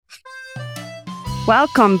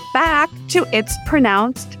Welcome back to It's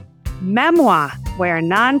Pronounced Memoir, where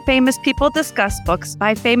non-famous people discuss books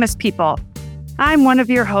by famous people. I'm one of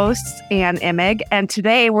your hosts, Ann Immig, and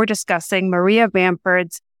today we're discussing Maria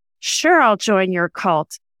Bamford's Sure I'll Join Your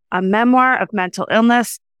Cult, a memoir of mental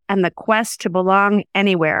illness and the quest to belong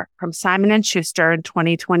anywhere, from Simon & Schuster in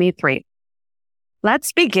 2023.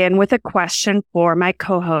 Let's begin with a question for my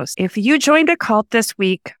co-host. If you joined a cult this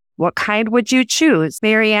week, what kind would you choose?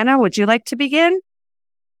 Mariana, would you like to begin?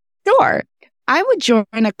 Sure. I would join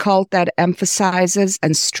a cult that emphasizes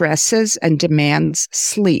and stresses and demands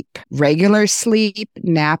sleep, regular sleep,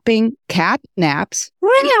 napping, cat naps,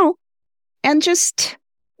 and just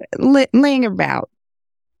laying about.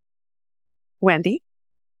 Wendy?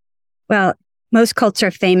 Well, most cults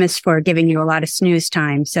are famous for giving you a lot of snooze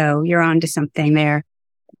time, so you're on to something there.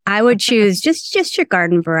 I would choose just your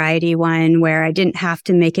garden variety one where I didn't have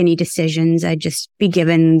to make any decisions. I'd just be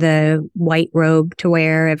given the white robe to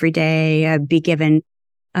wear every day. I'd be given,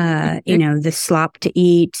 the slop to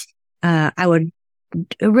eat. I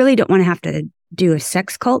really don't want to have to do a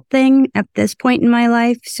sex cult thing at this point in my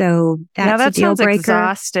life. So that's a deal breaker.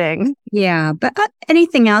 Exhausting. Yeah. But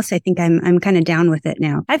anything else, I think I'm kind of down with it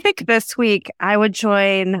now. I think this week I would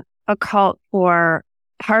join a cult for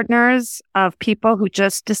partners of people who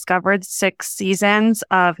just discovered 6 seasons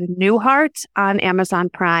of Newhart on Amazon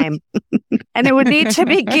Prime. And it would need to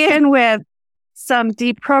begin with some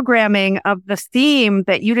deprogramming of the theme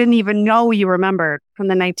that you didn't even know you remembered from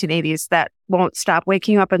the 1980s that won't stop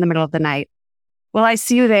waking up in the middle of the night. Will I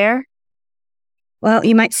see you there? Well,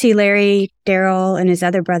 you might see Larry, Daryl, and his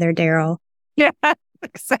other brother, Daryl. Yeah,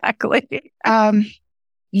 exactly.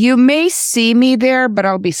 You may see me there, but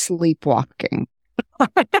I'll be sleepwalking.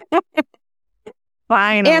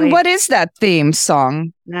 Finally. And what is that theme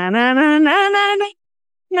song? Na na na na na na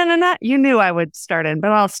na na na. You knew I would start in,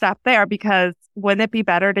 but I'll stop there because wouldn't it be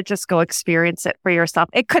better to just go experience it for yourself?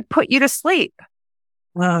 It could put you to sleep.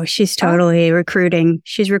 Oh, she's totally recruiting.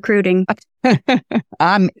 She's recruiting.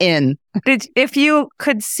 I'm in. If you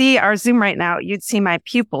could see our Zoom right now, you'd see my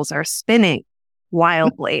pupils are spinning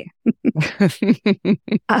wildly.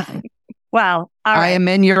 Well, all right. I am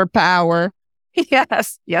in your power.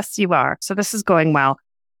 Yes, you are. So this is going well.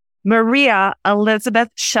 Maria Elizabeth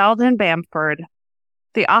Sheldon Bamford,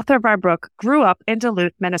 the author of our book, grew up in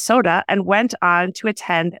Duluth, Minnesota, and went on to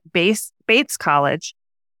attend Bates College,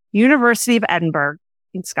 University of Edinburgh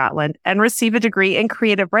in Scotland, and receive a degree in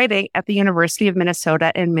creative writing at the University of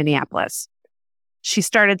Minnesota in Minneapolis. She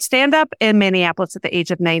started stand-up in Minneapolis at the age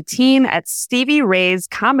of 19 at Stevie Ray's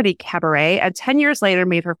Comedy Cabaret, and 10 years later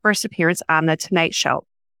made her first appearance on The Tonight Show.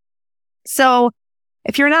 So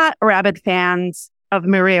if you're not rabid fans of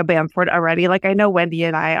Maria Bamford already, like I know Wendy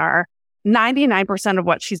and I are, 99% of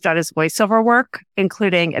what she's done is voiceover work,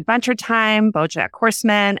 including Adventure Time, BoJack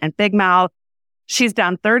Horseman, and Big Mouth. She's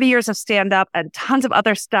done 30 years of stand-up and tons of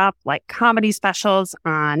other stuff like comedy specials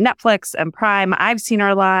on Netflix and Prime. I've seen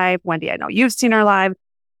her live. Wendy, I know you've seen her live.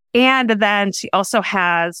 And then she also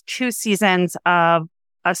has 2 seasons of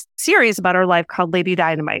a series about her life called Lady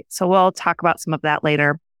Dynamite. So we'll talk about some of that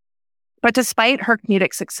later. But despite her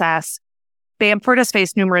comedic success, Bamford has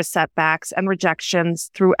faced numerous setbacks and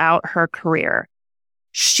rejections throughout her career.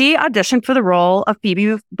 She auditioned for the role of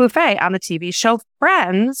Phoebe Buffay on the TV show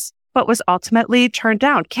Friends, but was ultimately turned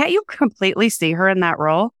down. Can't you completely see her in that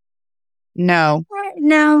role? No.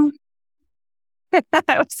 I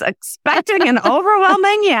was expecting an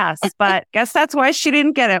overwhelming yes, but guess that's why she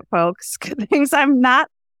didn't get it, folks. Good things I'm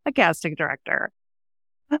not a casting director.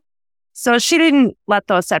 So she didn't let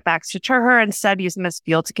those setbacks deter her, instead using this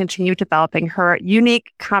field to continue developing her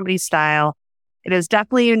unique comedy style. It is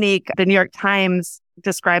definitely unique. The New York Times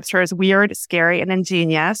describes her as weird, scary, and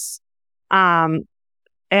ingenious. And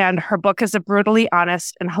her book is a brutally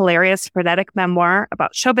honest and hilarious frenetic memoir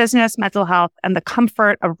about show business, mental health, and the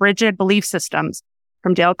comfort of rigid belief systems,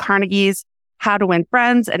 from Dale Carnegie's How to Win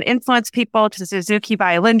Friends and Influence People to Suzuki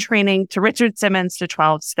violin training to Richard Simmons to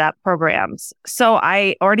 12-step programs. So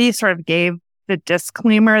I already sort of gave the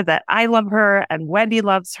disclaimer that I love her and Wendy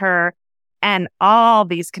loves her and all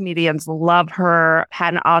these comedians love her.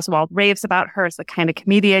 Patton Oswalt raves about her as the kind of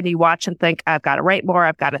comedian you watch and think, I've got to write more,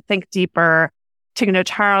 I've got to think deeper. Tig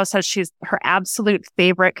Notaro says she's her absolute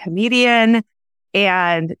favorite comedian,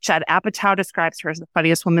 and Judd Apatow describes her as the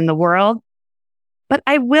funniest woman in the world. But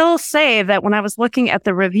I will say that when I was looking at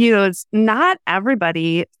the reviews, not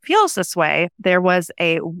everybody feels this way. There was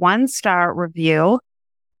a 1-star review.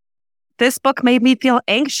 This book made me feel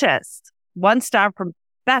anxious. 1 star from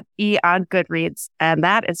Beth E. on Goodreads, and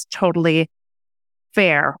that is totally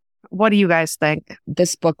fair. What do you guys think?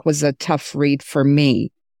 This book was a tough read for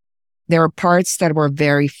me. There were parts that were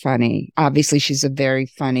very funny. Obviously, she's a very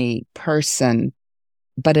funny person,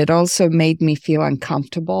 but it also made me feel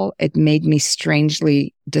uncomfortable. It made me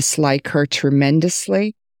strangely dislike her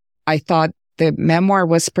tremendously. I thought the memoir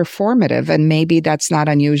was performative, and maybe that's not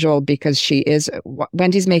unusual because she is.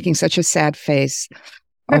 Wendy's making such a sad face.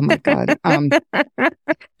 Oh my God.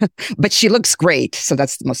 But she looks great. So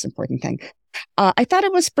that's the most important thing. I thought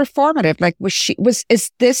it was performative. Like,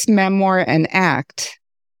 is this memoir an act?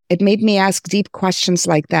 It made me ask deep questions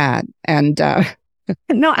like that. And,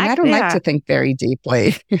 no, I don't like to think very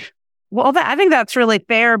deeply. Well, I think that's really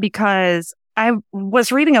fair because I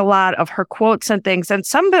was reading a lot of her quotes and things, and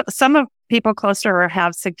some of people close to her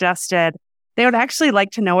have suggested they would actually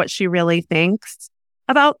like to know what she really thinks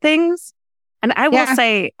about things. And I will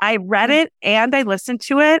say, I read it and I listened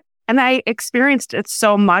to it, and I experienced it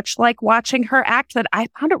so much like watching her act that I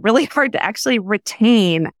found it really hard to actually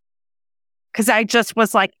retain because I just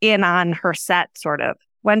was like in on her set, sort of.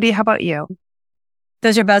 Wendy, how about you?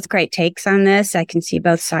 Those are both great takes on this. I can see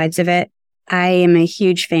both sides of it. I am a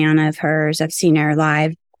huge fan of hers. I've seen her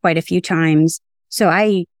live quite a few times. So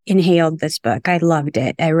I inhaled this book. I loved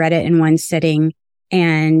it. I read it in one sitting.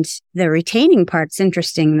 And the retaining part's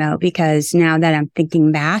interesting, though, because now that I'm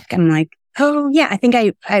thinking back, I'm like, oh, yeah, I think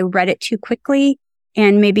I read it too quickly.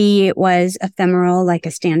 And maybe it was ephemeral, like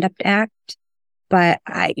a stand-up act. But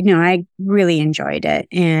I really enjoyed it.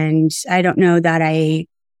 And I don't know that I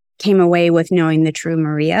came away with knowing the true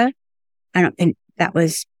Maria. I don't think that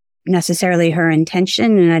was necessarily her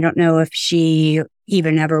intention. And I don't know if she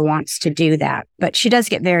even ever wants to do that. But she does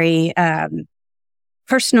get very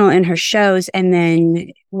personal in her shows and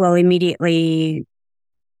then will immediately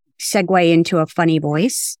segue into a funny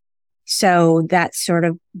voice. So that's sort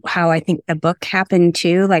of how I think the book happened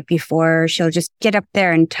too. Like before, she'll just get up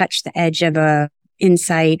there and touch the edge of a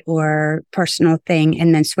insight or personal thing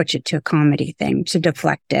and then switch it to a comedy thing to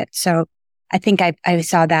deflect it. So I think I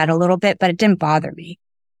saw that a little bit, but it didn't bother me.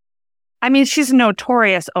 I mean, she's a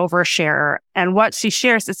notorious oversharer, and what she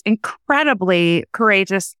shares is incredibly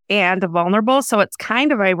courageous and vulnerable. So it's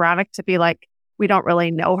kind of ironic to be like, we don't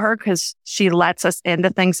really know her because she lets us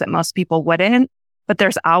into things that most people wouldn't. But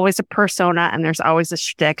there's always a persona and there's always a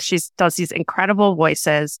shtick. She does these incredible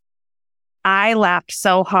voices. I laughed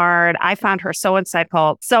so hard. I found her so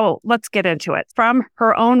insightful. So let's get into it. From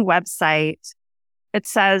her own website, it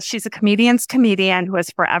says she's a comedian's comedian who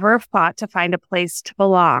has forever fought to find a place to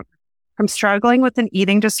belong. From struggling with an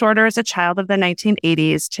eating disorder as a child of the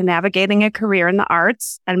 1980s to navigating a career in the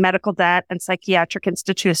arts and medical debt and psychiatric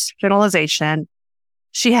institutionalization,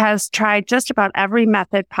 she has tried just about every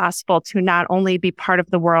method possible to not only be part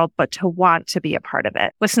of the world, but to want to be a part of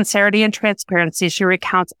it. With sincerity and transparency, she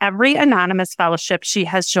recounts every anonymous fellowship she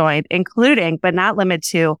has joined, including, but not limited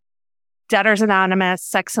to, Debtors Anonymous,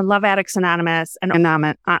 Sex and Love Addicts Anonymous, and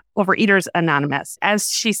Overeaters Anonymous. As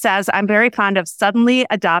she says, I'm very fond of suddenly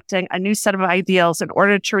adopting a new set of ideals in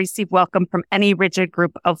order to receive welcome from any rigid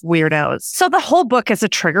group of weirdos. So the whole book is a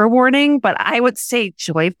trigger warning, but I would say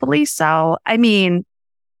joyfully so. I mean,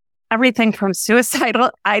 everything from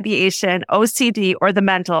suicidal ideation, OCD, or the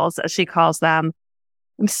mentals, as she calls them.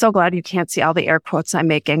 I'm so glad you can't see all the air quotes I'm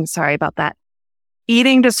making. Sorry about that.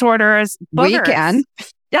 Eating disorders, boogers. We can.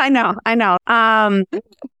 Yeah, I know.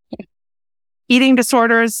 Eating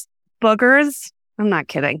disorders, boogers. I'm not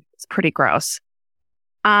kidding. It's pretty gross.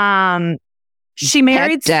 She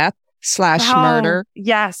married pet death / murder.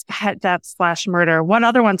 Yes, pet death / murder. What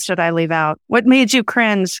other ones did I leave out? What made you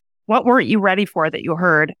cringe? What weren't you ready for that you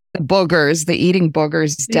heard? The boogers, the eating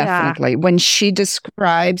boogers, definitely. Yeah. When she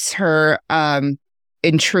describes her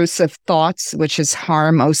intrusive thoughts, which is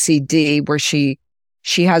harm OCD, where she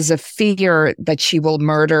has a fear that she will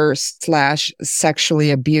murder / sexually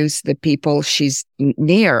abuse the people she's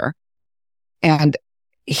near. And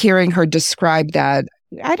hearing her describe that,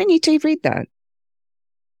 I didn't need to read that.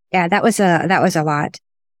 Yeah, that was a lot.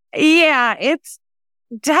 Yeah, it's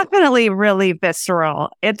definitely really visceral.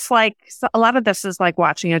 It's like a lot of this is like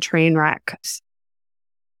watching a train wreck.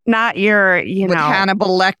 Not your, With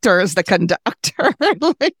Hannibal Lecter as the conductor.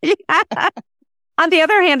 Yeah. On the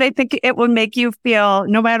other hand, I think it would make you feel,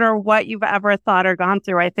 no matter what you've ever thought or gone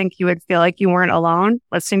through, I think you would feel like you weren't alone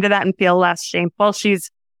listening to that and feel less shameful.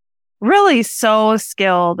 She's really so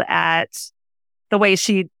skilled at the way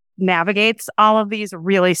she navigates all of these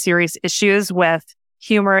really serious issues with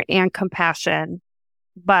humor and compassion,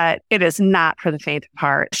 but it is not for the faint of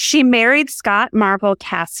heart. She married Scott Marvel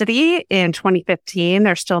Cassidy in 2015.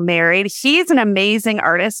 They're still married. He's an amazing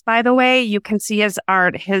artist, by the way. You can see his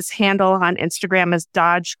art. His handle on Instagram is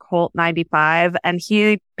DodgeColt95, and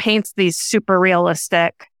he paints these super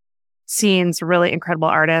realistic scenes, really incredible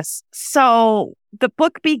artists. So the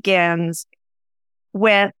book begins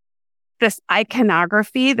with this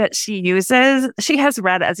iconography that she uses. She has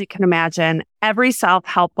read, as you can imagine, every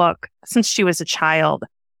self-help book since she was a child.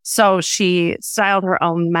 So she styled her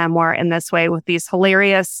own memoir in this way with these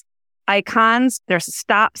hilarious icons. There's a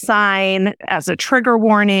stop sign as a trigger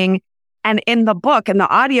warning. And in the book, in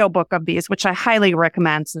the audiobook of these, which I highly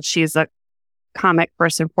recommend since she's a comic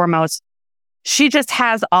first and foremost, she just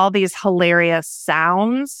has all these hilarious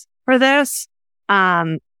sounds for this.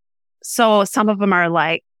 So some of them are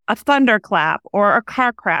like a thunderclap or a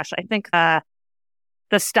car crash. I think the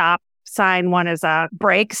stop sign one is a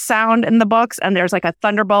brake sound in the books, and there's like a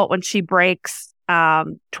thunderbolt when she breaks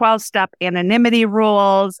 12-step anonymity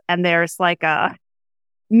rules, and there's like a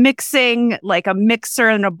mixing, like a mixer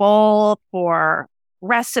in a bowl for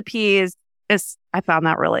recipes. I found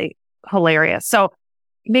that really hilarious. So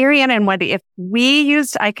Mariana and Wendy, if we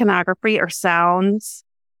used iconography or sounds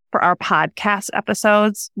for our podcast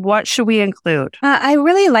episodes, what should we include? I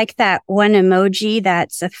really like that one emoji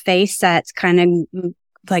that's a face that's kind of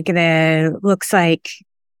like looks like,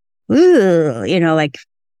 ooh, like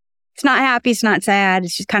it's not happy, it's not sad,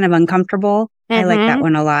 it's just kind of uncomfortable. I like that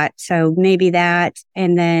one a lot. So maybe that,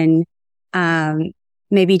 and then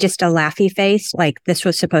maybe just a laughy face, like this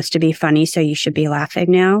was supposed to be funny, so you should be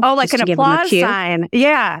laughing now. Oh, like an applause sign.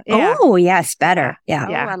 Yeah. Oh, yes, better. Yeah.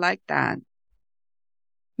 Oh, I like that.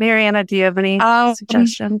 Mariana, do you have any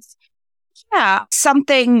suggestions? Yeah,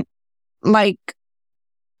 something like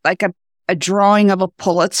a drawing of a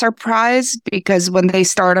Pulitzer Prize, because when they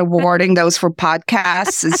start awarding those for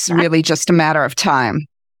podcasts, it's really just a matter of time.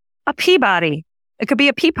 A Peabody. It could be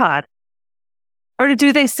a Peapod. Or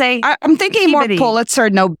do they say I'm thinking Peabody? More Pulitzer,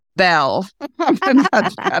 Nobel. But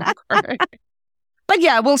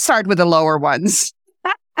yeah, we'll start with the lower ones.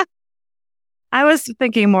 I was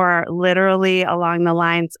thinking more literally along the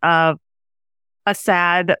lines of a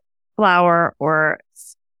sad flower or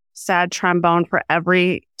sad trombone for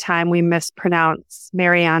every time we mispronounce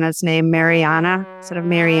Mariana's name, Mariana, instead of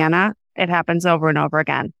Mariana. It happens over and over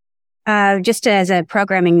again. Just as a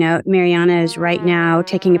programming note, Mariana is right now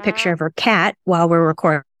taking a picture of her cat while we're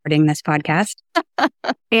recording this podcast.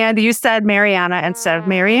 And you said Mariana instead of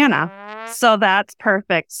Mariana. So that's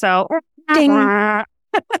perfect. So Ding.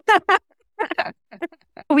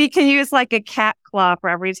 We can use like a cat claw for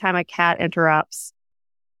every time a cat interrupts.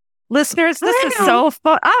 Listeners, this is so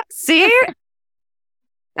fun. Oh, see?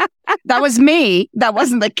 That was me. That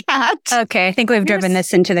wasn't the cat. Okay, I think we've driven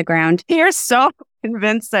this into the ground. You're so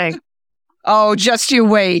convincing. Oh, just you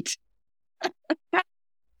wait.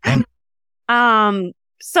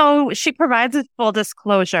 So she provides a full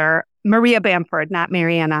disclosure. Maria Bamford, not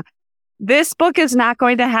Mariana. This book is not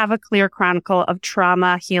going to have a clear chronicle of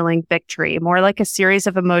trauma, healing, victory, more like a series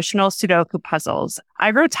of emotional Sudoku puzzles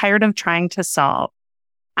I grow tired of trying to solve.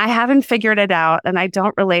 I haven't figured it out, and I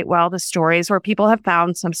don't relate well to stories where people have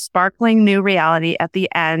found some sparkling new reality at the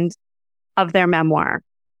end of their memoir.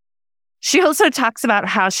 She also talks about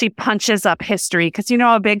how she punches up history, because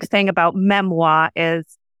a big thing about memoir is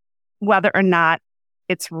whether or not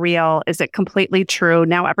it's real. Is it completely true?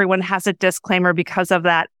 Now everyone has a disclaimer because of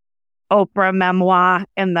that Oprah memoir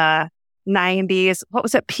in the 90s. What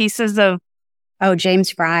was it? Pieces of... Oh,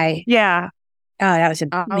 James Fry. Yeah. Oh, that was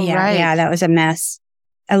right. Yeah, that was a mess.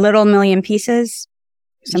 A Little Million Pieces.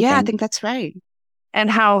 Something. Yeah, I think that's right. And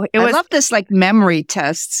how it I was... love this like memory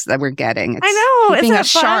tests that we're getting. It's I know. keeping Isn't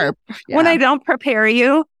us it fun? sharp. Yeah. When I don't prepare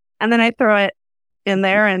you and then I throw it in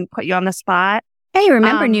there and put you on the spot. Hey,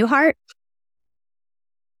 remember Newhart?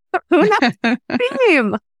 Who knows?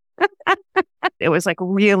 Theme. It was like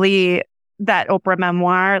really that Oprah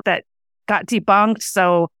memoir that got debunked.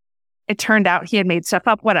 So it turned out he had made stuff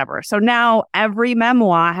up, whatever. So now every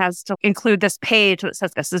memoir has to include this page that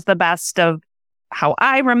says this is the best of how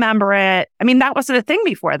I remember it. I mean, that wasn't a thing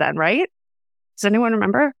before then, right? Does anyone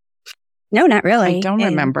remember? No, not really. I don't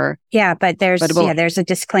remember. Yeah, but there's a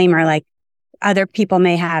disclaimer, like other people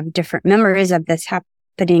may have different memories of this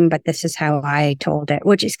happening, but this is how I told it,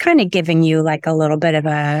 which is kind of giving you like a little bit of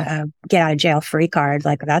a get out of jail free card.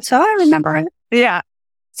 Like, that's how I remember it. Yeah.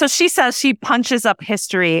 So she says she punches up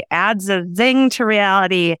history, adds a zing to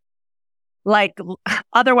reality, like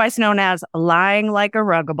otherwise known as lying like a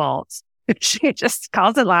ruggabolt. She just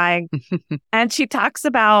calls it lying. And she talks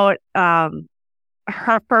about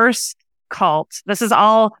her first cult. This is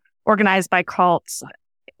all organized by cults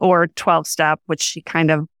or 12-step, which she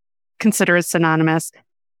kind of considers synonymous,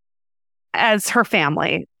 as her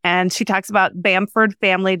family. And she talks about Bamford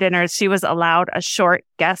family dinners. She was allowed a short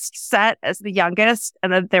guest set as the youngest.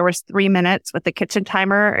 And then there was 3 minutes with the kitchen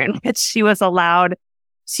timer in which she was allowed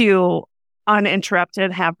to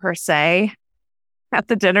uninterrupted have her say at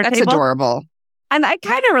the dinner table. That's adorable. And I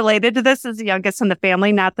kind of related to this as the youngest in the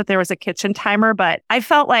family, not that there was a kitchen timer, but I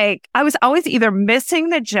felt like I was always either missing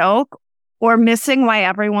the joke or missing why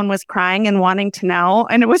everyone was crying and wanting to know.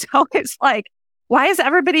 And it was always like, why is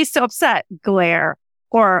everybody so upset? Glare.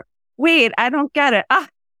 Or, wait, I don't get it.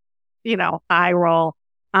 Eye roll.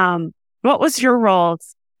 What was your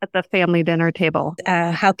roles at the family dinner table?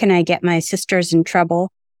 How can I get my sisters in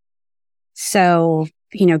trouble? So,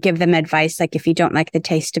 give them advice. Like if you don't like the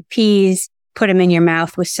taste of peas, put them in your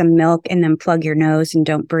mouth with some milk and then plug your nose and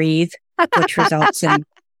don't breathe, which results in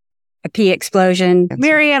a pea explosion.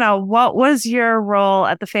 Mariana, what was your role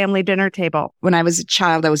at the family dinner table? When I was a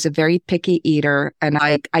child, I was a very picky eater, and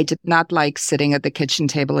I did not like sitting at the kitchen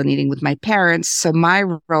table and eating with my parents. So my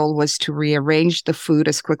role was to rearrange the food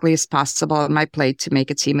as quickly as possible on my plate to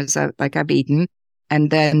make it seem like I've eaten, and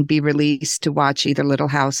then be released to watch either Little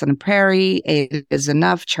House on the Prairie, Eight is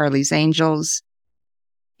Enough, Charlie's Angels.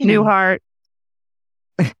 Newhart.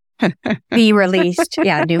 Be released.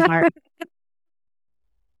 Yeah, Newhart.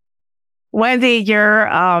 Wendy, your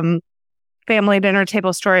family dinner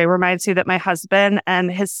table story reminds me that my husband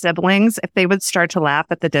and his siblings, if they would start to laugh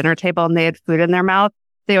at the dinner table and they had food in their mouth,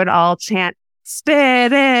 they would all chant,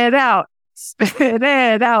 spit it out,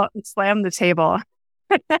 and slam the table.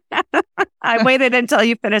 I waited until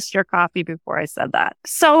you finished your coffee before I said that.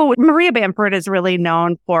 So Maria Bamford is really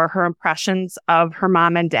known for her impressions of her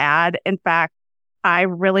mom and dad. In fact, I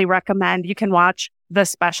really recommend you can watch the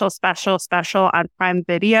special on Prime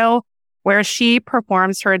Video, where she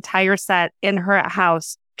performs her entire set in her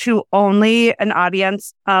house to only an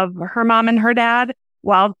audience of her mom and her dad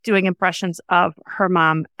while doing impressions of her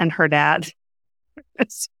mom and her dad.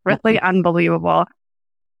 It's really unbelievable.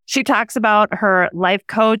 She talks about her life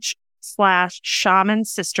coach / shaman,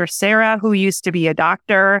 Sister Sarah, who used to be a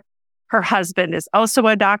doctor. Her husband is also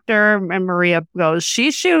a doctor. And Maria goes,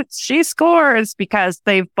 she shoots, she scores, because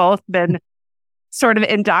they've both been sort of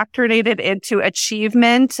indoctrinated into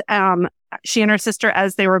achievement. She and her sister,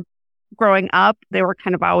 as they were growing up, they were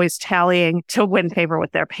kind of always tallying to win favor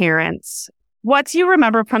with their parents. What do you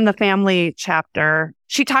remember from the family chapter?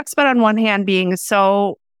 She talks about, on one hand, being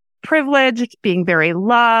so privileged, being very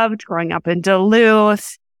loved, growing up in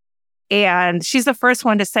Duluth. And she's the first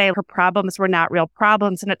one to say her problems were not real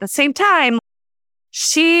problems. And at the same time,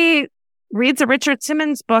 she reads a Richard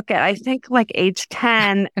Simmons book at, I think, like age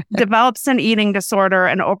 10, develops an eating disorder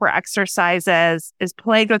and overexercises, is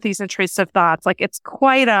plagued with these intrusive thoughts. Like, it's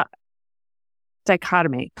quite a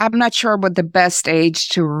dichotomy. I'm not sure what the best age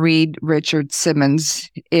to read Richard Simmons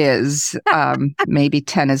is. Maybe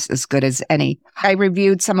 10 is as good as any. I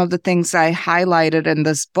reviewed some of the things I highlighted in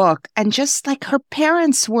this book, and just like her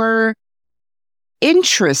parents were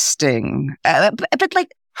interesting. But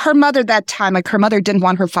like her mother that time, like her mother didn't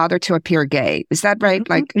want her father to appear gay. Is that right?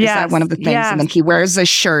 Like, yes. Is that one of the things? Yes. And then he wears a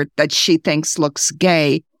shirt that she thinks looks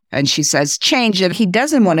gay. And she says, change it. He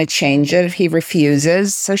doesn't want to change it. He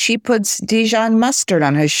refuses. So she puts Dijon mustard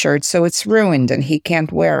on his shirt so it's ruined and he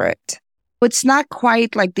can't wear it. It's not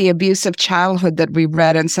quite like the abusive childhood that we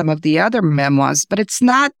read in some of the other memoirs, but it's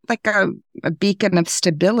not like a beacon of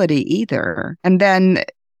stability either. And then,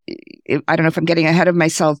 I don't know if I'm getting ahead of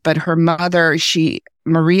myself, but her mother,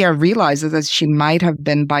 Maria realizes that she might have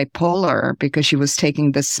been bipolar because she was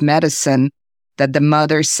taking this medicine that the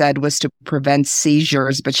mother said was to prevent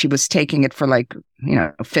seizures, but she was taking it for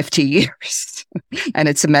 50 years. And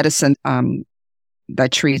it's a medicine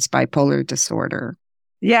that treats bipolar disorder.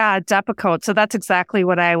 Yeah, Depakote. So that's exactly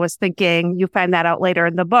what I was thinking. You find that out later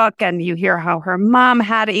in the book, and you hear how her mom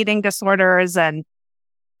had eating disorders, and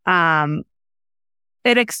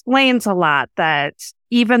it explains a lot that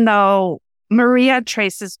even though Maria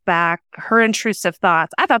traces back her intrusive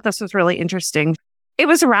thoughts, I thought this was really interesting. It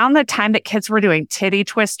was around the time that kids were doing titty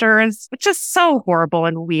twisters, which is so horrible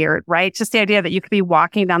and weird, right? Just the idea that you could be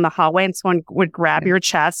walking down the hallway and someone would grab your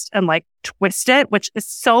chest and like twist it, which is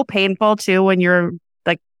so painful too when you're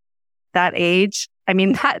like that age. I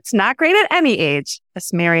mean, that's not great at any age,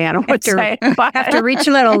 as Mariana would say. But Have to reach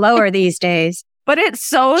a little lower these days. But it's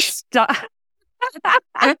so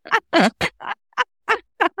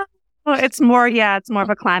it's more of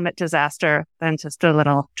a climate disaster than just a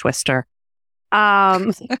little twister. Now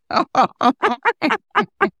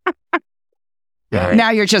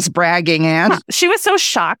you're just bragging, Anne. She was so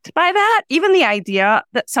shocked by that. Even the idea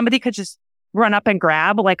that somebody could just run up and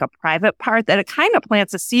grab like a private part, that it kind of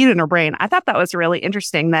plants a seed in her brain. I thought that was really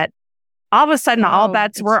interesting, that all of a sudden all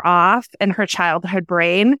bets were off in her childhood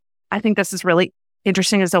brain. I think this is really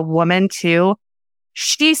interesting as a woman too.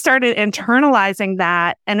 She started internalizing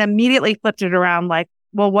that and immediately flipped it around like,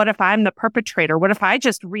 well, what if I'm the perpetrator? What if I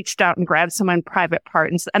just reached out and grabbed someone's private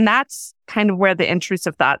part? And that's kind of where the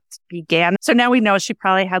intrusive thoughts began. So now we know she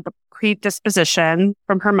probably had the predisposition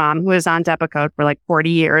from her mom, who was on Depakote for like 40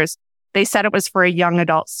 years. They said it was for a young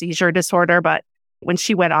adult seizure disorder, but when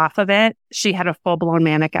she went off of it, she had a full-blown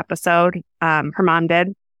manic episode. Her mom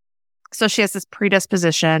did. So she has this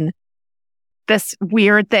predisposition. This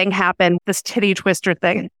weird thing happened, this titty twister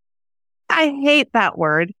thing. I hate that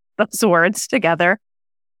word, those words together.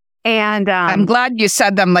 And I'm glad you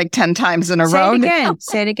said them like 10 times in a row. Say it again.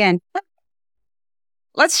 Say it again.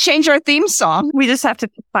 Let's change our theme song. We just have to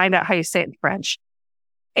find out how you say it in French.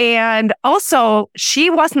 And also, she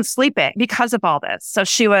wasn't sleeping because of all this. So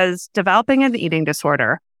she was developing an eating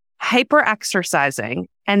disorder, hyper exercising,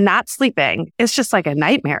 and not sleeping. It's just like a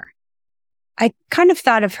nightmare. I kind of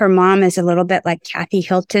thought of her mom as a little bit like Kathy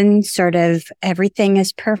Hilton, sort of everything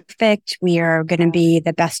is perfect. We are going to be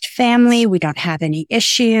the best family. We don't have any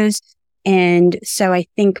issues. And so I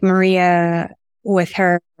think Maria, with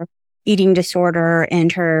her eating disorder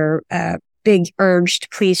and her big urge to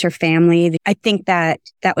please her family, I think that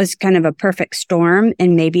was kind of a perfect storm.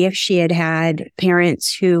 And maybe if she had had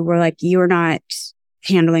parents who were like, you're not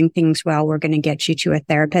handling things well, we're going to get you to a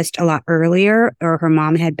therapist a lot earlier, or her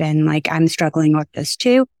mom had been like, I'm struggling with this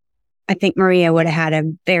too, I think Maria would have had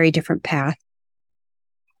a very different path.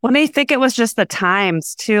 Well, they think it was just the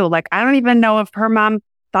times too. Like, I don't even know if her mom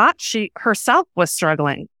thought she herself was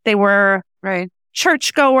struggling. They were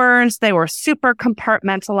churchgoers. They were super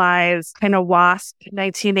compartmentalized, kind of WASP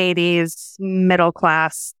 1980s middle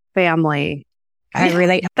class family. I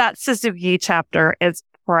relate. That Suzuki chapter is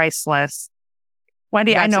priceless.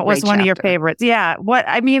 Wendy, That's I know it was one of your favorites. Yeah.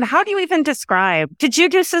 How do you even describe? Did you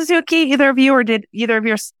do Suzuki, either of you, or did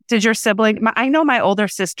your sibling? I know my older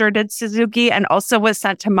sister did Suzuki and also was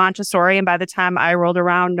sent to Montessori. And by the time I rolled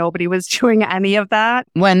around, nobody was doing any of that.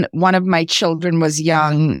 When one of my children was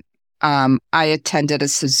young, I attended a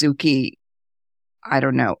Suzuki,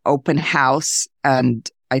 open house. And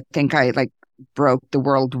I think I broke the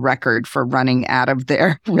world record for running out of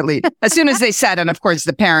there, really. As soon as they said, and of course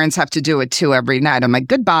the parents have to do it too every night. I'm like,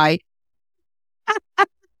 goodbye.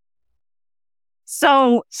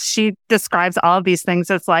 So she describes all of these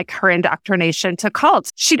things as like her indoctrination to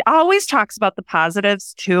cults. She always talks about the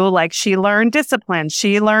positives too. Like, she learned discipline.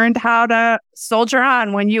 She learned how to soldier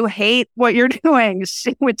on when you hate what you're doing,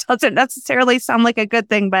 which doesn't necessarily sound like a good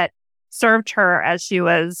thing, but served her as she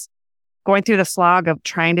was going through the slog of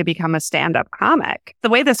trying to become a stand-up comic. The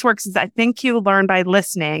way this works is I think you learn by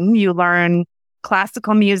listening. You learn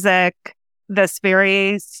classical music, this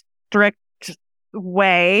very strict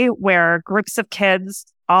way where groups of kids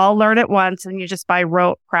all learn at once, and you just by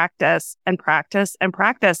rote practice and practice and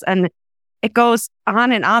practice. And it goes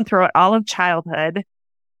on and on throughout all of childhood.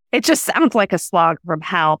 It just sounds like a slog from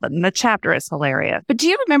hell, but the chapter is hilarious. But do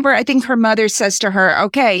you remember, I think her mother says to her,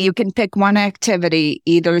 okay, you can pick one activity,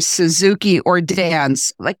 either Suzuki or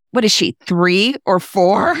dance. Like, what is she, 3 or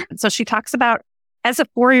 4? So she talks about, as a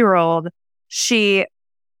 4-year-old, she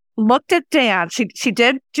looked at dance. She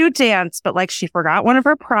did do dance, but she forgot one of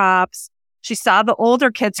her props. She saw the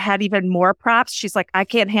older kids had even more props. She's like, I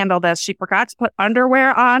can't handle this. She forgot to put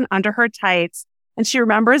underwear on under her tights. And she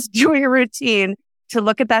remembers doing a routine to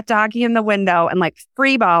look at that doggy in the window and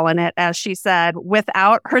free ball in it, as she said,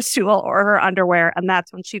 without her stool or her underwear. And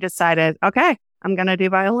that's when she decided, okay, I'm going to do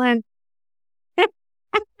violin.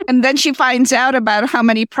 And then she finds out about how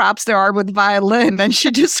many props there are with violin. And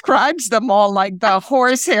she describes them all, like the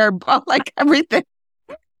horsehair, like everything.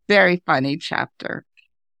 Very funny chapter.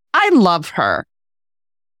 I love her.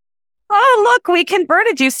 Oh, look, we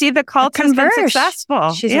converted. You see, the cult has been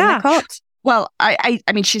successful. She's in the cult. Well, I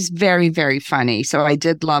mean, she's very, very funny. So I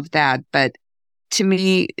did love that. But to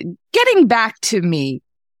me, getting back to me,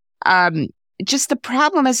 just the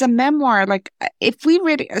problem as a memoir, if we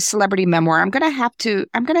read a celebrity memoir, I'm going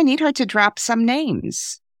to need her to drop some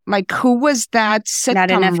names. Like, who was that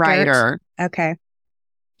sitcom writer? Dirt. Okay.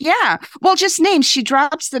 Yeah. Well, just names. She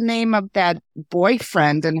drops the name of that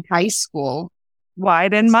boyfriend in high school.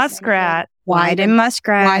 Wyden Muskrat. Wyden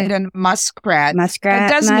Muskrat. It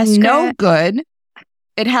does me no good.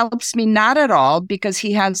 It helps me not at all, because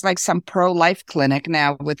he has some pro-life clinic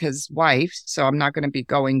now with his wife. So I'm not going to be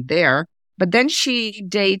going there. But then she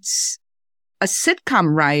dates a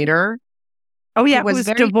sitcom writer. Oh, yeah. Who was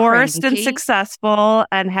divorced and successful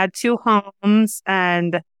and had 2 homes.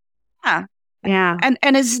 And yeah.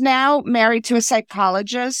 And is now married to a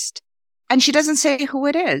psychologist. And she doesn't say who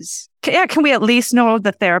it is. Yeah, can we at least know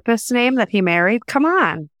the therapist's name that he married? Come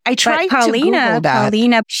on. I tried to Google that.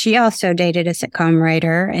 Paulina, she also dated a sitcom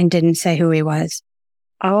writer and didn't say who he was.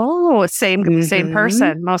 Oh, same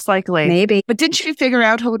person, most likely. Maybe. But didn't you figure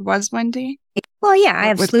out who it was, Wendy? Well, yeah, I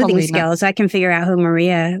have With sleuthing Paulina. skills. I can figure out who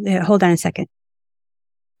Maria. Hold on a second.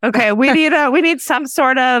 Okay, we need some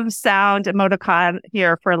sort of sound emoticon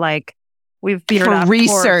here for like we've veered For off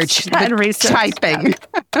research, towards- and research typing,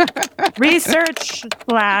 research /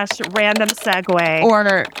 random segue.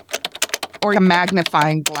 or a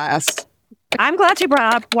magnifying glass. I'm glad you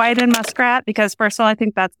brought up White and Muskrat because first of all, I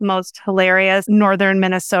think that's the most hilarious Northern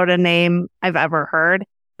Minnesota name I've ever heard,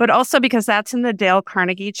 but also because that's in the Dale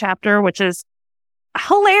Carnegie chapter, which is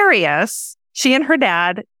hilarious. She and her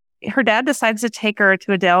dad decides to take her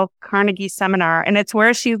to a Dale Carnegie seminar, and it's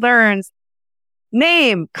where she learns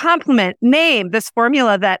name, compliment, name, this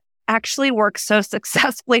formula that actually works so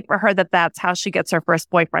successfully for her that that's how she gets her first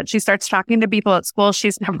boyfriend. She starts talking to people at school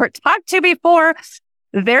she's never talked to before.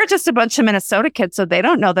 They're just a bunch of Minnesota kids, so they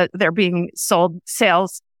don't know that they're being sold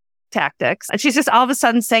sales tactics. And she's just all of a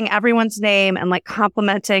sudden saying everyone's name and like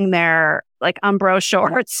complimenting their like Umbro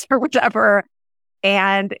shorts or whatever.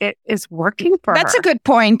 And it is working for her. That's a good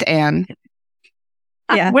point, Anne.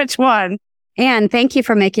 Yeah. Which one? Anne, thank you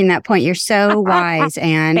for making that point. You're so wise,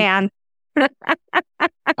 Anne. Anne.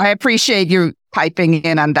 I appreciate you piping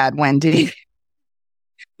in on that, Wendy.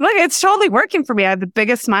 Look, it's totally working for me. I have the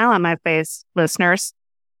biggest smile on my face, listeners.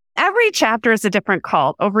 Every chapter is a different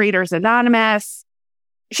cult. Overeaters Anonymous.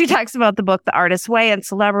 She talks about the book, The Artist's Way and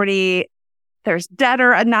Celebrity. There's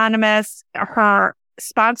Debtor Anonymous. Her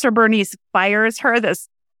sponsor, Bernice, fires her.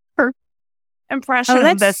 Her impression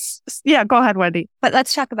of this. Yeah, go ahead, Wendy. But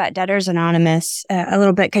let's talk about Debtors Anonymous a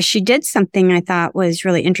little bit, because she did something I thought was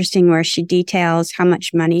really interesting where she details how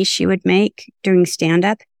much money she would make doing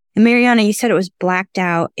stand-up. And Mariana, you said it was blacked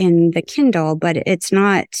out in the Kindle, but it's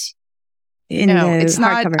not in the it's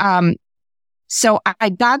hardcover. not. So I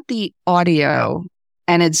got the audio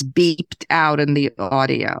and it's beeped out in the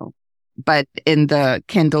audio, but in the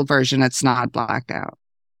Kindle version, it's not blacked out.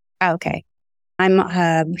 Okay. I'm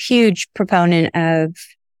a huge proponent of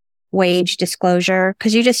wage disclosure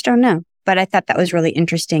because you just don't know. But I thought that was really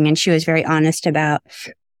interesting. And she was very honest about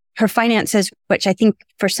her finances, which I think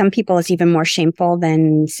for some people is even more shameful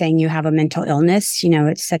than saying you have a mental illness. You know,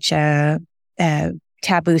 it's such a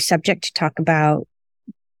taboo subject to talk about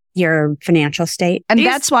your financial state. And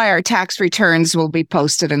that's why our tax returns will be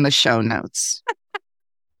posted in the show notes.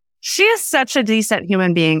 She is such a decent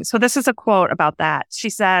human being. So this is a quote about that. She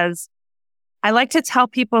says, I like to tell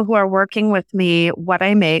people who are working with me what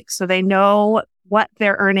I make so they know what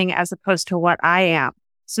they're earning as opposed to what I am,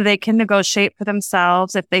 so they can negotiate for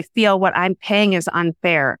themselves if they feel what I'm paying is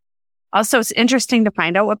unfair. Also, it's interesting to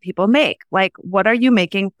find out what people make. Like, what are you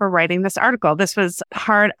making for writing this article? This was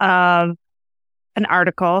part of an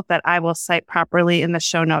article that I will cite properly in the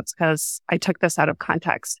show notes because I took this out of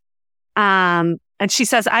context. And she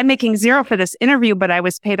says, I'm making zero for this interview, but I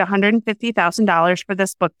was paid $150,000 for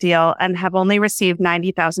this book deal and have only received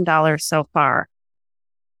 $90,000 so far.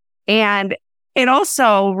 And it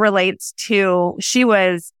also relates to, she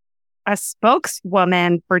was a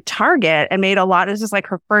spokeswoman for Target and made a lot. This is like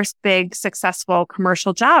her first big successful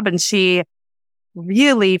commercial job. And she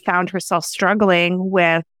really found herself struggling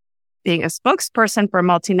with being a spokesperson for a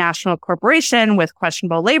multinational corporation with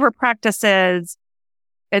questionable labor practices,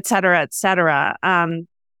 et cetera, et cetera.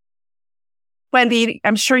 Wendy,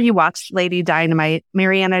 I'm sure you watched Lady Dynamite.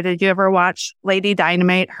 Mariana, did you ever watch Lady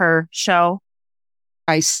Dynamite, her show?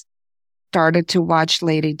 I started to watch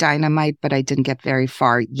Lady Dynamite, but I didn't get very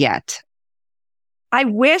far yet. I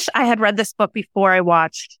wish I had read this book before I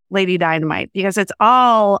watched Lady Dynamite because it's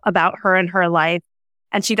all about her and her life.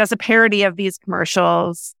 And she does a parody of these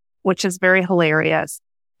commercials, which is very hilarious.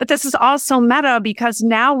 But this is also meta because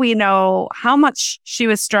now we know how much she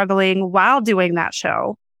was struggling while doing that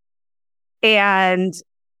show. And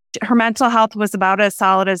her mental health was about as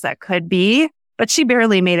solid as that could be, but she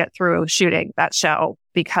barely made it through shooting that show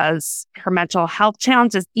because her mental health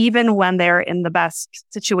challenges, even when they're in the best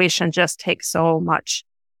situation, just take so much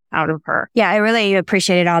out of her. Yeah, I really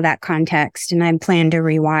appreciated all that context, and I plan to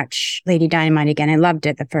rewatch Lady Dynamite again. I loved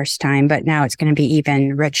it the first time, but now it's going to be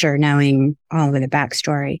even richer knowing all of the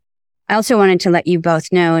backstory. I also wanted to let you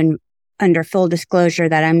both know, and under full disclosure,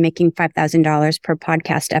 that I'm making $5,000 per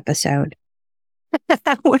podcast episode.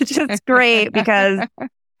 Which is great because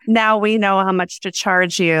now we know how much to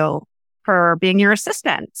charge you for being your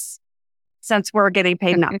assistants since we're getting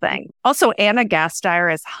paid nothing. Also, Anna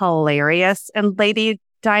Gasteyer is hilarious. And Lady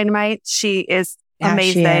Dynamite, she is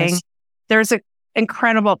amazing. She is. There's an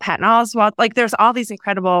incredible Patton Oswalt. Like, there's all these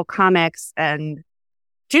incredible comics. And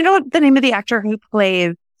do you know the name of the actor who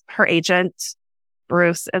played her agent?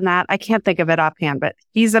 Bruce in that. I can't think of it offhand, but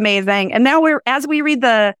he's amazing. And now as we read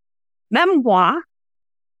the memoir,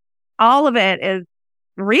 all of it is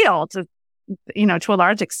real to a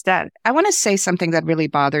large extent. I want to say something that really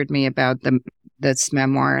bothered me about this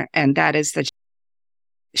memoir, and that is that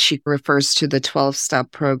she refers to the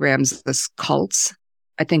 12-step programs as cults.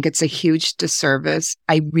 I think it's a huge disservice.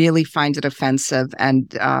 I really find it offensive.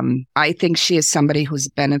 And I think she is somebody who's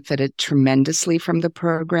benefited tremendously from the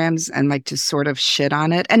programs, and like to sort of shit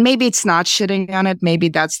on it. And maybe it's not shitting on it. Maybe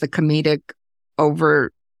that's the comedic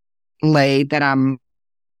overlay that I'm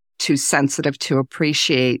too sensitive to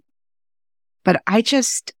appreciate. But I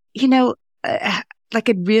just, like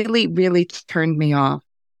it really, really turned me off.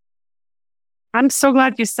 I'm so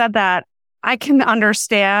glad you said that. I can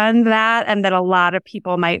understand that, and that a lot of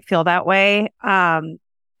people might feel that way, and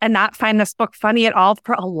not find this book funny at all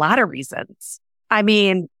for a lot of reasons. I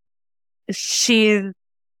mean, she's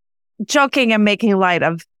joking and making light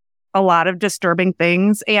of a lot of disturbing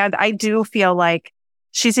things. And I do feel like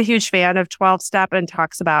she's a huge fan of 12-step and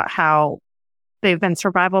talks about how they've been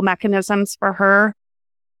survival mechanisms for her.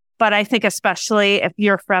 But I think especially if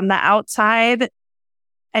you're from the outside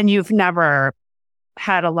and you've never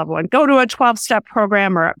had a loved one go to a 12-step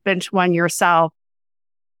program or binge one yourself,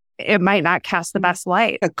 it might not cast the best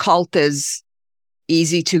light. A cult is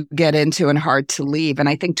easy to get into and hard to leave. And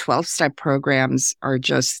I think 12-step programs are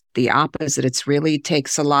just the opposite. It really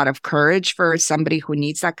takes a lot of courage for somebody who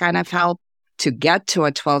needs that kind of help to get to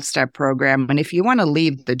a 12-step program. And if you want to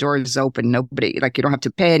leave, the door is open. Nobody, you don't have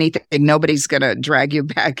to pay anything. Nobody's going to drag you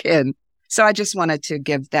back in. So I just wanted to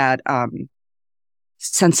give that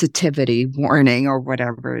sensitivity warning or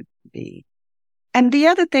whatever it be. And the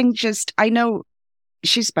other thing, I know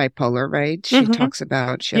she's bipolar, right? She talks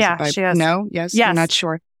about, she is. No? Yes? I'm not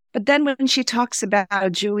sure. But then when she talks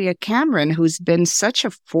about Julia Cameron, who's been such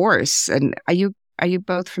a force, and are you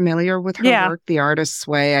both familiar with her work, The Artist's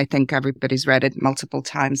Way? I think everybody's read it multiple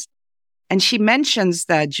times. And she mentions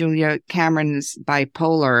that Julia Cameron is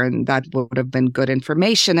bipolar, and that would have been good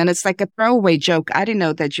information. And it's like a throwaway joke. I didn't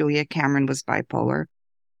know that Julia Cameron was bipolar.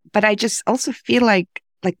 But I just also feel like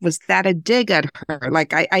was that a dig at her?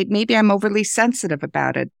 I maybe I'm overly sensitive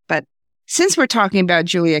about it. But since we're talking about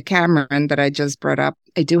Julia Cameron that I just brought up,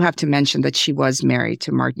 I do have to mention that she was married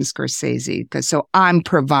to Martin Scorsese. So I'm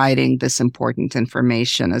providing this important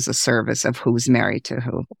information as a service of who's married to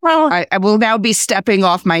who. Well, I will now be stepping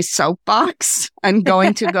off my soapbox and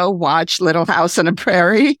going to go watch Little House on the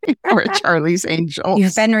Prairie or Charlie's Angels.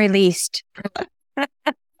 You've been released.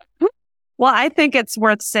 Well, I think it's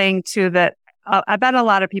worth saying, too, that I bet a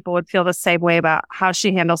lot of people would feel the same way about how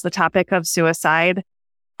she handles the topic of suicide.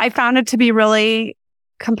 I found it to be really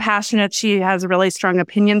compassionate. She has really strong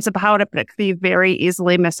opinions about it, but it could be very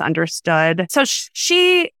easily misunderstood. So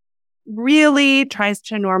she really tries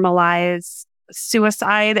to normalize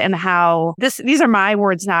suicide, and how these are my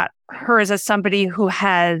words, not hers, as somebody who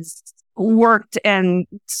has worked in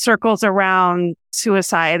circles around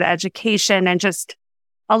suicide education, and just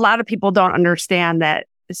a lot of people don't understand that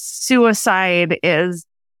suicide is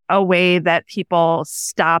a way that people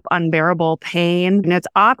stop unbearable pain. And it's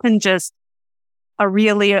often just a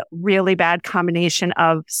really, really bad combination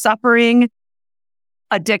of suffering,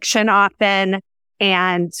 addiction often,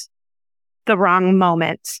 and the wrong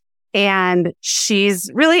moment. And she's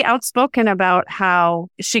really outspoken about how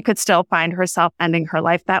she could still find herself ending her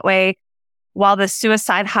life that way. While the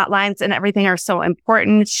suicide hotlines and everything are so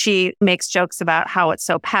important, she makes jokes about how it's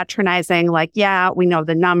so patronizing, like, yeah, we know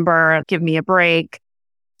the number, give me a break.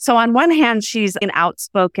 So on one hand, she's an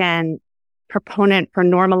outspoken proponent for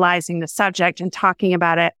normalizing the subject and talking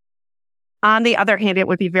about it. On the other hand, it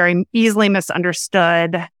would be very easily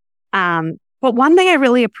misunderstood. But one thing I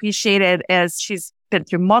really appreciated is she's been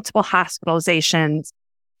through multiple hospitalizations.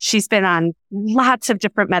 She's been on lots of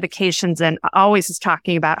different medications, and always is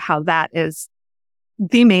talking about how that is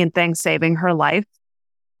the main thing saving her life,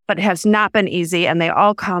 but it has not been easy. And they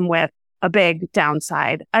all come with a big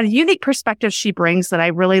downside. A unique perspective she brings that I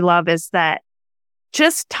really love is that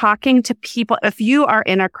just talking to people, if you are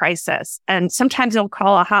in a crisis, and sometimes you'll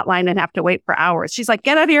call a hotline and have to wait for hours. She's like,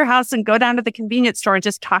 get out of your house and go down to the convenience store and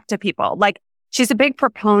just talk to people. She's a big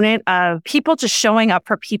proponent of people just showing up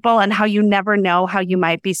for people, and how you never know how you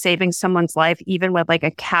might be saving someone's life, even with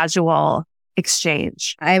a casual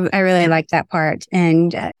exchange. I really like that part.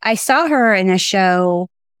 And I saw her in a show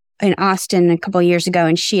in Austin a couple of years ago,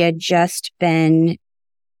 and she had just been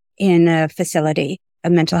in a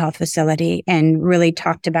mental health facility, and really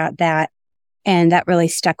talked about that. And that really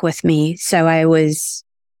stuck with me. So I was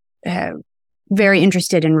very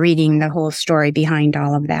interested in reading the whole story behind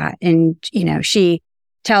all of that. And, she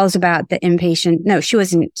tells about the inpatient. No, she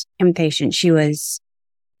wasn't inpatient. She was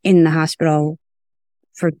in the hospital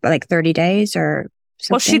for like 30 days or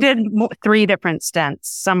something. Well, she did 3 different stints.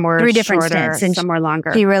 Some were 3 different shorter, stints, and some were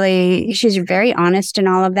longer. She's very honest in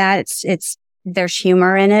all of that. There's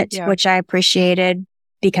humor in it, which I appreciated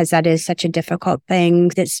because that is such a difficult thing.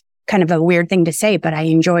 That's kind of a weird thing to say, but I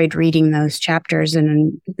enjoyed reading those chapters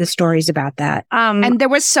and the stories about that. And there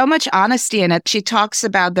was so much honesty in it. She talks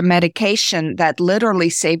about the medication that literally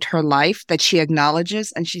saved her life that she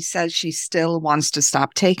acknowledges. And she says she still wants to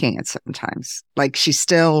stop taking it sometimes. Like she's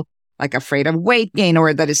still like afraid of weight gain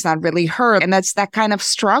or that it's not really her. And that's that kind of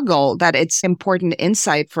struggle that it's important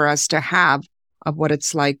insight for us to have of what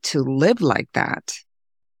it's like to live like that.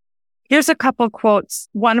 Here's a couple quotes.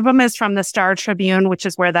 One of them is from the Star Tribune, which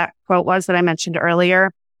is where that quote was that I mentioned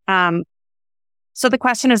earlier. So the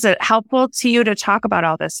question is it helpful to you to talk about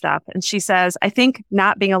all this stuff? And she says, I think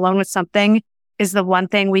not being alone with something is the one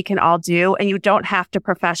thing we can all do, and you don't have to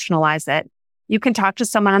professionalize it. You can talk to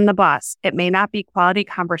someone on the bus. It may not be quality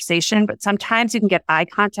conversation, but sometimes you can get eye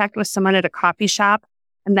contact with someone at a coffee shop,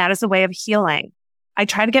 and that is a way of healing. I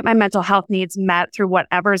try to get my mental health needs met through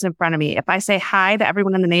whatever's in front of me. If I say hi to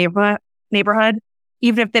everyone in the neighborhood,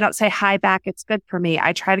 even if they don't say hi back, it's good for me.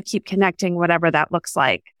 I try to keep connecting, whatever that looks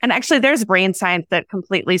like. And actually, there's brain science that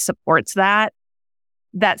completely supports that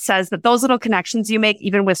says that those little connections you make,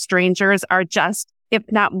 even with strangers, are just, if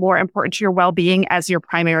not more important to your well-being as your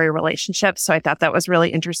primary relationship. So I thought that was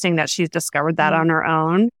really interesting that she's discovered that on her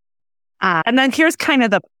own. And then here's kind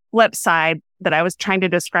of the flip side that I was trying to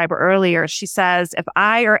describe earlier. She says, if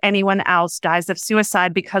I or anyone else dies of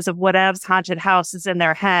suicide because of whatevs haunted house is in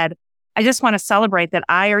their head, I just want to celebrate that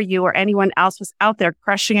I or you or anyone else was out there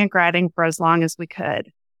crushing and grinding for as long as we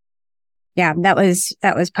could. Yeah, that was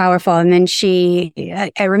powerful. And then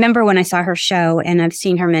I remember when I saw her show, and I've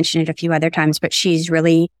seen her mention it a few other times, but she's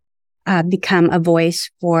really become a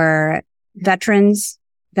voice for veterans,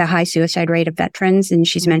 the high suicide rate of veterans. And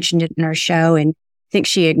she's mentioned it in her show. And I think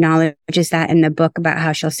she acknowledges that in the book about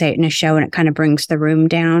how she'll say it in a show and it kind of brings the room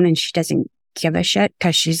down, and she doesn't give a shit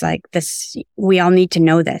because she's like, this, we all need to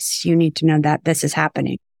know this. You need to know that this is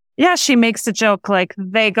happening. Yeah, she makes a joke like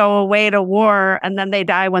they go away to war and then they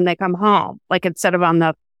die when they come home, like instead of on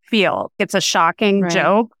the field. It's a shocking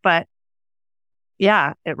joke, but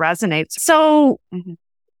yeah, it resonates. So,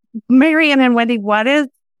 Marianne and Wendy, what is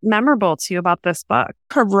memorable to you about this book?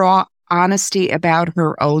 Her raw honesty about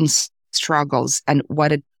her own struggles and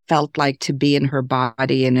what it felt like to be in her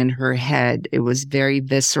body and in her head. It was very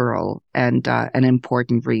visceral and an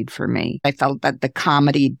important read for me. I felt that the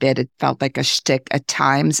comedy bit, it felt like a shtick at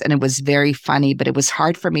times, and it was very funny, but it was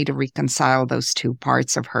hard for me to reconcile those two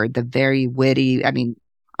parts of her, the very witty, I mean,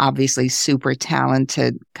 obviously super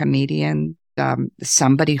talented comedian,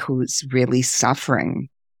 somebody who's really suffering,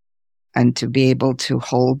 and to be able to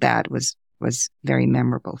hold that was very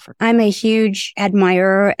memorable for me. I'm a huge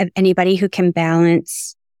admirer of anybody who can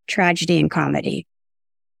balance tragedy and comedy.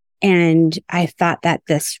 And I thought that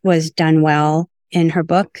this was done well in her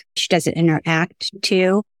book. She does it in her act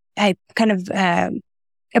too. I kind of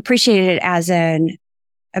appreciated it as an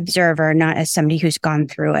observer, not as somebody who's gone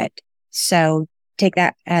through it. So take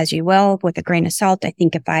that as you will with a grain of salt. I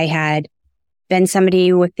think if I had been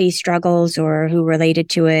somebody with these struggles or who related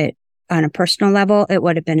to it on a personal level, it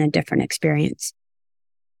would have been a different experience.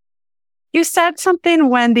 You said something,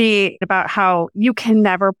 Wendy, about how you can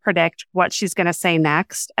never predict what she's going to say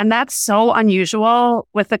next. And that's so unusual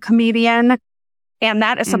with a comedian. And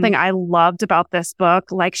that is something I loved about this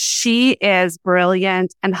book. Like, she is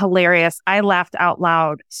brilliant and hilarious. I laughed out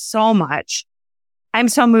loud so much. I'm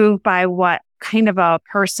so moved by what kind of a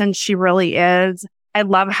person she really is. I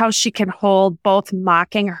love how she can hold both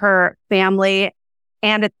mocking her family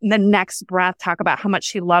and in the next breath talk about how much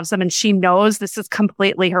she loves them. And she knows this is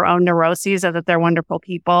completely her own neuroses and that they're wonderful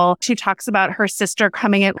people. She talks about her sister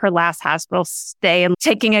coming at her last hospital stay and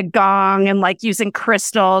taking a gong and like using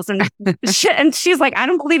crystals and shit. And she's like, I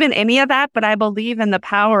don't believe in any of that, but I believe in the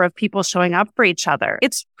power of people showing up for each other.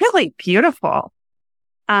 It's really beautiful.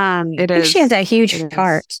 It is. She has a huge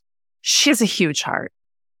heart. She has a huge heart.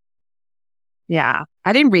 Yeah.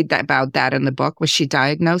 I didn't read that about that in the book. Was she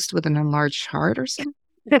diagnosed with an enlarged heart or something?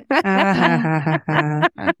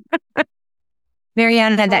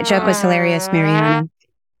 Mariana, that joke was hilarious, Mariana.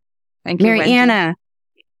 Thank you, Mariana.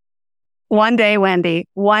 One day, Wendy.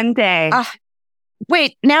 One day.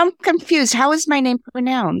 Wait, now I'm confused. How is my name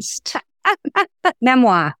pronounced?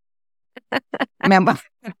 Memoir.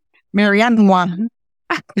 Marianne.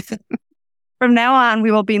 From now on,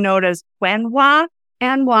 we will be known as Wenwa,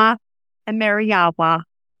 Anwa, and Mariawa.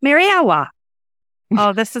 Mariawa.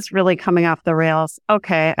 Oh, this is really coming off the rails.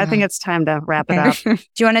 Okay, I think it's time to wrap it up. Do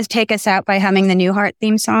you want to take us out by humming the Newhart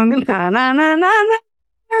theme song? Na, na, na, na,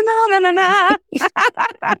 na, na, na, na.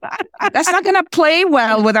 That's not going to play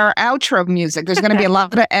well with our outro music. There's going to be a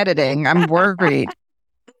lot of editing. I'm worried.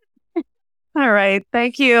 All right.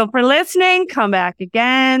 Thank you for listening. Come back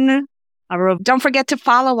again. Don't forget to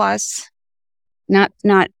follow us. Not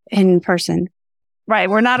in person. Right.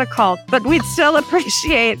 We're not a cult, but we'd still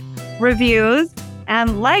appreciate reviews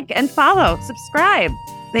and like and follow, subscribe.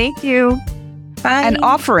 Thank you. Bye. And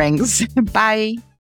offerings. Bye.